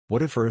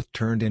What if Earth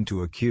turned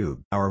into a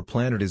cube? Our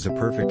planet is a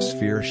perfect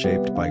sphere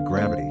shaped by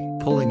gravity,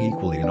 pulling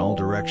equally in all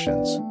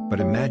directions. But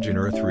imagine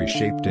Earth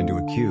reshaped into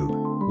a cube,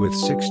 with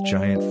 6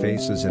 giant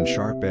faces and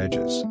sharp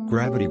edges.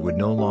 Gravity would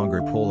no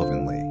longer pull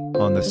evenly.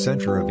 On the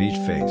center of each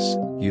face,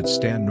 you'd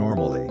stand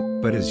normally,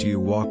 but as you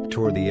walked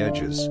toward the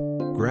edges,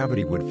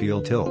 gravity would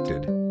feel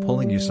tilted,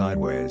 pulling you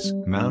sideways.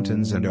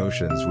 Mountains and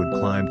oceans would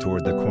climb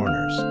toward the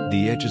corners.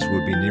 The edges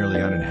would be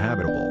nearly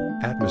uninhabitable.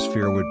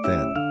 Atmosphere would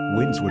thin.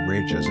 Winds would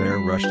rage as air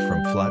rushed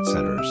from flat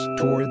centers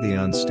toward the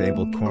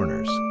unstable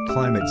corners.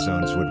 Climate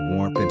zones would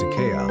warp into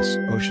chaos.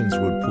 Oceans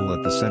would pool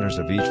at the centers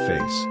of each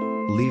face,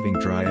 leaving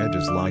dry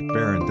edges like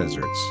barren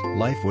deserts.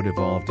 Life would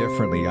evolve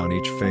differently on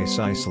each face,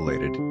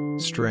 isolated,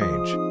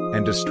 strange,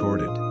 and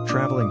distorted.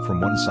 Traveling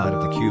from one side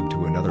of the cube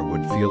to another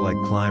would feel like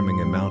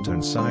climbing a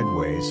mountain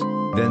sideways,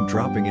 then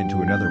dropping into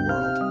another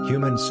world.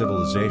 Human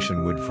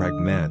civilization would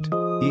fragment,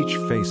 each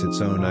face its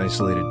own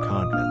isolated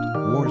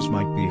continent. Wars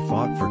might be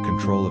fought for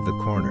control of the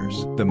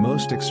corners, the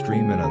most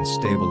extreme and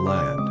unstable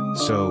land.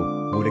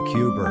 So, would a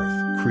cube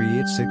Earth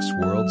create 6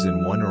 worlds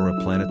in one, or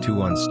a planet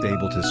too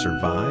unstable to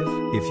survive?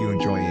 If you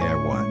enjoy Yeah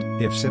What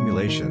If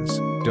simulations,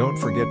 don't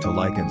forget to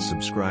like and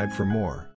subscribe for more.